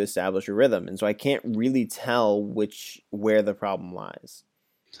for him to establish a rhythm. And so I can't really tell where the problem lies.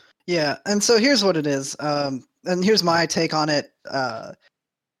 Yeah, and so here's what it is. And here's my take on it.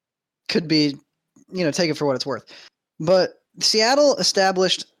 Could be, take it for what it's worth. But Seattle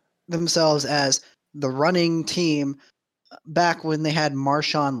established themselves as the running team back when they had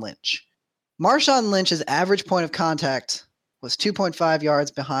Marshawn Lynch. Marshawn Lynch's average point of contact was 2.5 yards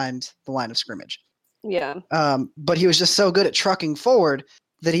behind the line of scrimmage. Yeah. But he was just so good at trucking forward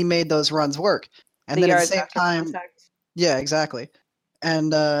that he made those runs work. And then at the same time, yeah, exactly.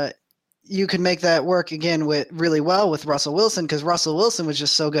 And you could make that work again really well with Russell Wilson, because Russell Wilson was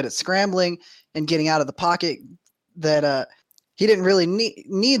just so good at scrambling and getting out of the pocket that he didn't really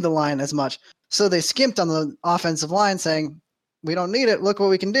need the line as much. So they skimped on the offensive line, saying, "We don't need it. Look what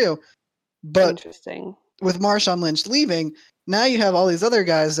we can do." But interesting. With Marshawn Lynch leaving, now you have all these other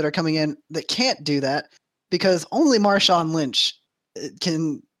guys that are coming in that can't do that, because only Marshawn Lynch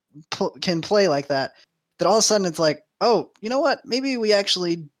can play like that. That all of a sudden it's like, oh, you know what? Maybe we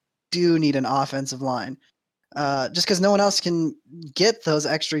actually do need an offensive line, just because no one else can get those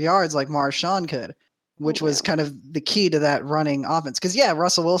extra yards like Marshawn could, which was kind of the key to that running offense. Because yeah,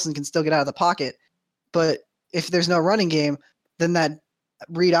 Russell Wilson can still get out of the pocket, but if there's no running game, then that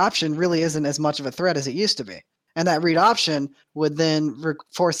read option really isn't as much of a threat as it used to be. And that read option would then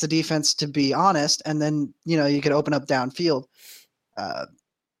force the defense to be honest, and then you could open up downfield.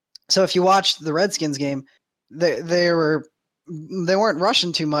 So if you watched the Redskins game, they weren't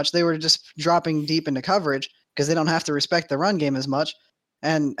rushing too much. They were just dropping deep into coverage because they don't have to respect the run game as much.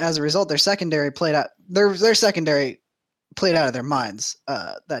 And as a result, their secondary played out of their minds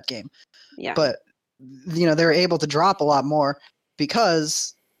that game. Yeah. But they were able to drop a lot more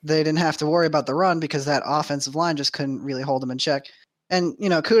because they didn't have to worry about the run, because that offensive line just couldn't really hold them in check. And,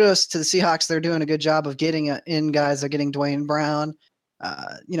 kudos to the Seahawks. They're doing a good job of getting in guys. They're getting Dwayne Brown.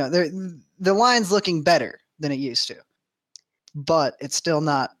 The line's looking better than it used to, but it's still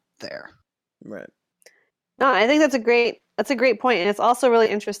not there. Right. No, I think that's a great point. And it's also really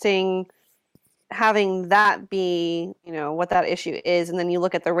interesting having that be, what that issue is. And then you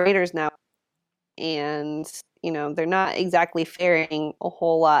look at the Raiders now, and they're not exactly faring a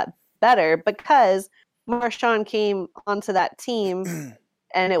whole lot better because Marshawn came onto that team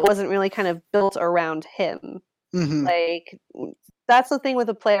and it wasn't really kind of built around him. Mm-hmm. Like, that's the thing with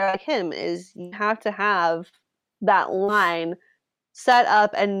a player like him, is you have to have that line set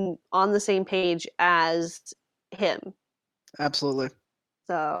up and on the same page as him. Absolutely.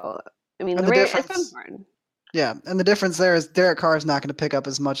 So, I mean, and the Raiders, it's been hard. Yeah, and the difference there is Derek Carr is not going to pick up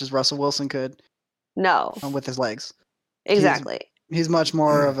as much as Russell Wilson could. No. With his legs. Exactly. He's much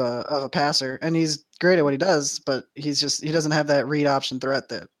more of a passer, and he's great at what he does, but he doesn't have that read option threat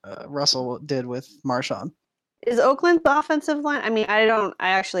that Russell did with Marshawn. Is Oakland's offensive line? I mean, I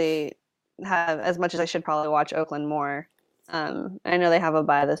actually have, as much as I should probably watch Oakland more. I know they have a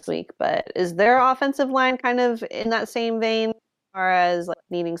bye this week, but is their offensive line kind of in that same vein, as far as like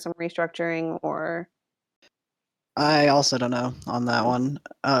needing some restructuring? Or I also don't know on that one,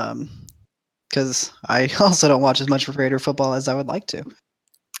 because I also don't watch as much Raider football as I would like to.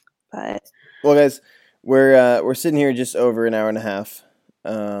 But well, guys, we're sitting here just over an hour and a half.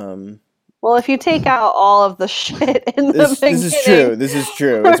 Well, if you take out all of the shit in the beginning, this is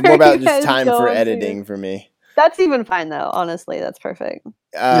true. It's more about just time for editing for me. That's even fine, though. Honestly, that's perfect.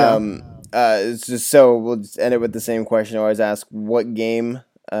 It's just so we'll just end it with the same question I always ask: What game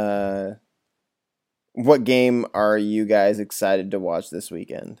are you guys excited to watch this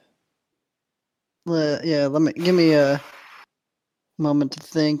weekend? Yeah, give me a moment to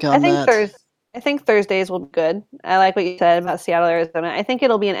think on that. I think Thursdays will be good. I like what you said about Seattle, Arizona. I think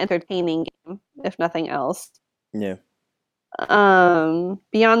it'll be an entertaining game, if nothing else. Yeah. Beyond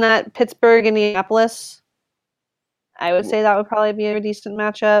that, Pittsburgh, Indianapolis. I would say that would probably be a decent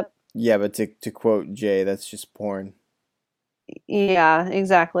matchup. Yeah, but to quote Jay, that's just porn. Yeah,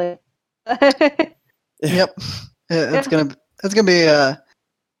 exactly. Yep. It's gonna be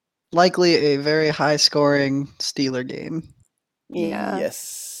likely a very high scoring Steeler game. Yeah.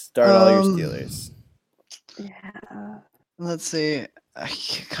 Yes. Start all your Steelers. Yeah. Let's see.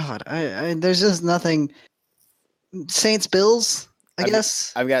 God, there's just nothing. Saints Bills, I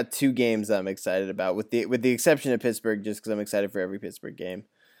guess. I've got 2 games that I'm excited about, with the exception of Pittsburgh, just because I'm excited for every Pittsburgh game.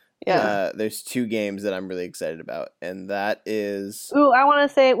 Yeah. There's 2 games that I'm really excited about, and that is Ooh, I want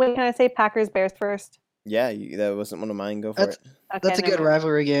to say. Wait, can I say Packers Bears first? that wasn't one of mine. Go for it. Okay, That's a good never mind.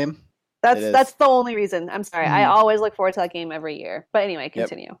 rivalry game. That's the only reason. I'm sorry. I Mhm. always look forward to that game every year. But anyway, Yep.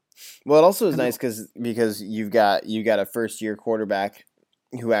 continue. Well, it also is nice because you got a first year quarterback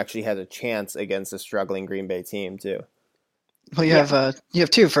who actually has a chance against a struggling Green Bay team too. Well, you have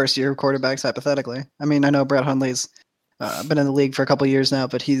 2 first-year quarterbacks hypothetically. I mean, I know Brett Hundley's been in the league for a couple years now,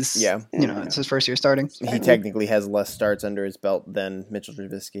 but he's it's his first year starting. He technically has less starts under his belt than Mitchell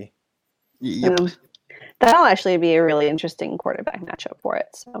Trubisky. Yep. That'll actually be a really interesting quarterback matchup for it.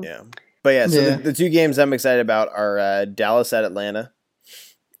 So. Yeah. But yeah, so the 2 games I'm excited about are Dallas at Atlanta.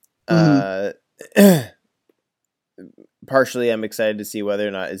 Partially, I'm excited to see whether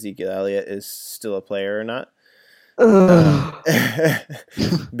or not Ezekiel Elliott is still a player or not.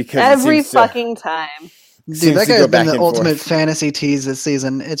 Because every fucking time. Dude, that guy's been the ultimate fantasy tease this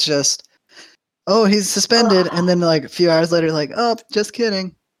season. It's just, he's suspended, and then like a few hours later, like, just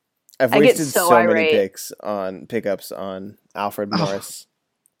kidding. I've wasted so many pickups on Alfred Morris.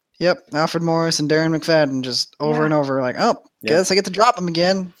 Yep, Alfred Morris and Darren McFadden just over and over, like, guess I get to drop him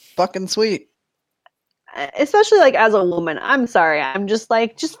again. Fucking sweet. Especially like as a woman, I'm sorry. I'm just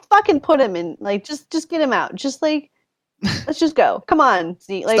like, just fucking put him in. Like, just get him out. Just like, let's just go. Come on,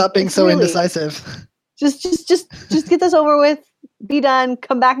 see, like, stop being so indecisive. Just get this over with. Be done.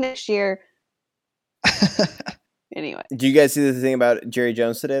 Come back next year. Anyway, do you guys see the thing about Jerry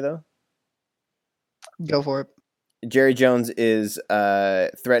Jones today, though? Go for it. Jerry Jones is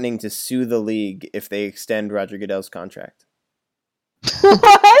threatening to sue the league if they extend Roger Goodell's contract.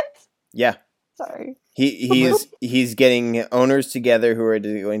 What? Yeah. Sorry. He's getting owners together who are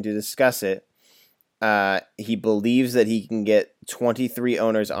going to discuss it. He believes that he can get 23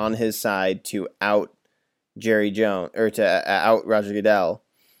 owners on his side to out Jerry Jones or to out Roger Goodell.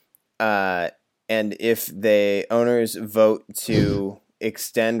 And if the owners vote to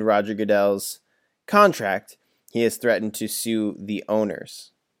extend Roger Goodell's contract, he has threatened to sue the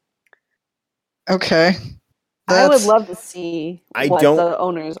owners. Okay. I would love to see what the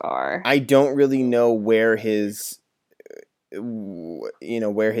owners are. I don't really know where his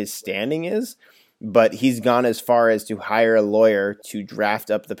standing is, but he's gone as far as to hire a lawyer to draft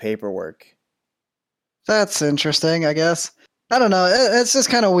up the paperwork. That's interesting, I guess. I don't know. It's just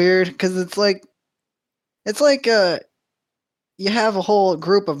kind of weird because it's like you have a whole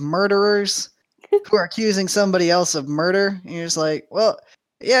group of murderers who are accusing somebody else of murder, and you're just like, well,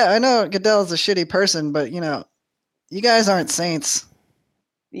 yeah, I know Goodell's a shitty person, but you guys aren't saints.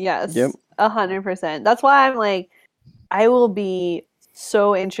 Yes. Yep. 100%. That's why I'm like, I will be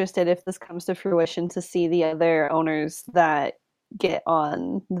so interested if this comes to fruition to see the other owners that get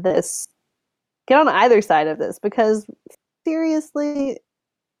on either side of this, because seriously,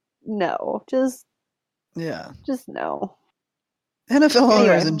 no. Just no. NFL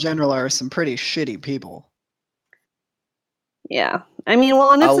owners in general are some pretty shitty people. Yeah. I mean,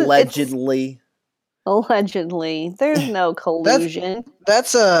 well, and allegedly. Allegedly. There's no collusion.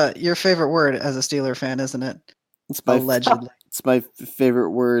 That's your favorite word as a Steeler fan, isn't it? Allegedly. It's my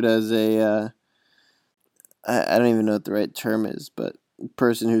favorite word as a I don't even know what the right term is, but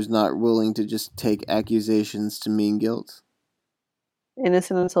person who's not willing to just take accusations to mean guilt.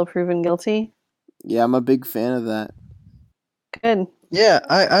 Innocent until proven guilty? Yeah, I'm a big fan of that. Good. Yeah,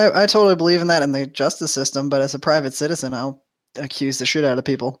 I totally believe in that in the justice system, but as a private citizen, I'll accuse the shit out of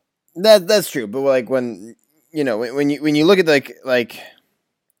people. That's true, but like when you look at like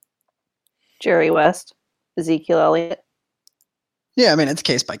Jerry West, Ezekiel Elliott. Yeah, I mean, it's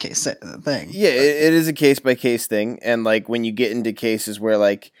case by case thing. Yeah, it is a case by case thing, and like when you get into cases where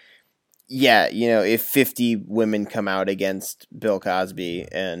like, yeah, if 50 women come out against Bill Cosby,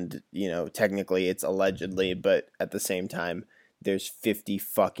 and technically it's allegedly, but at the same time there's 50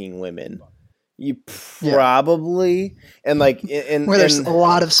 fucking women. You probably and like where there's a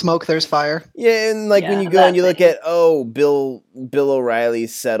lot of smoke, there's fire. Yeah, and like when you go and you look at Bill O'Reilly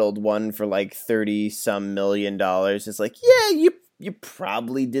settled one for like $30-some million. It's like, yeah, you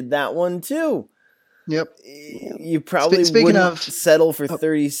probably did that one too. Yep. You probably wouldn't settle for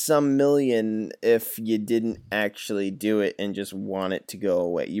 $30-some million if you didn't actually do it and just want it to go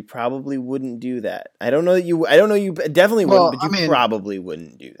away. You probably wouldn't do that. I don't know you definitely wouldn't, but you probably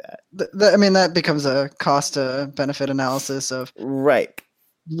wouldn't do that. That becomes a cost benefit analysis of right.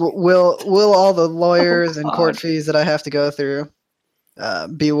 Will all the lawyers and court fees that I have to go through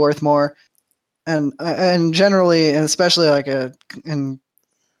be worth more and generally, and especially like in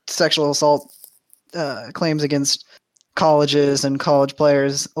sexual assault claims against colleges and college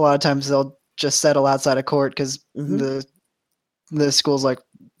players, a lot of times they'll just settle outside of court because the school's like,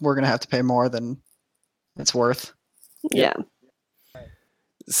 we're gonna have to pay more than it's worth. Yeah.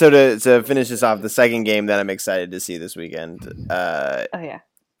 So to finish this off, the second game that I'm excited to see this weekend, Oh yeah.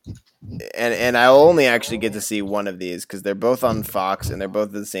 and I'll only actually get to see one of these because they're both on Fox and they're both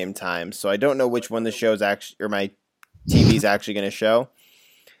at the same time. So I don't know which one the show's actually, or my TV's actually going to show.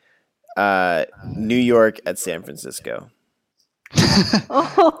 New York at San Francisco.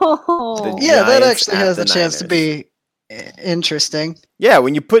 Oh. Yeah, that Giants actually at has the a chance to Niners. be interesting. Yeah,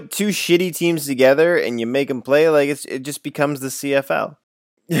 when you put two shitty teams together and you make them play, like it just becomes the CFL.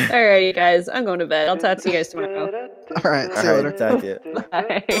 Alrighty, guys. I'm going to bed. I'll talk to you guys tomorrow. All right, see you All later. right, talk to you.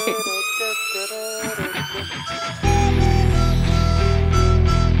 Bye.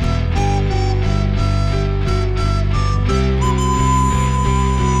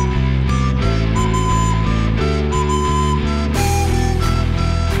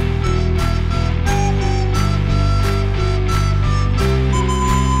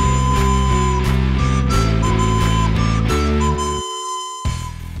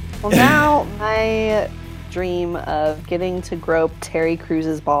 Well, now my dream of getting to grope Terry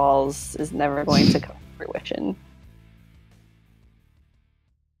Cruz's balls is never going to come to fruition.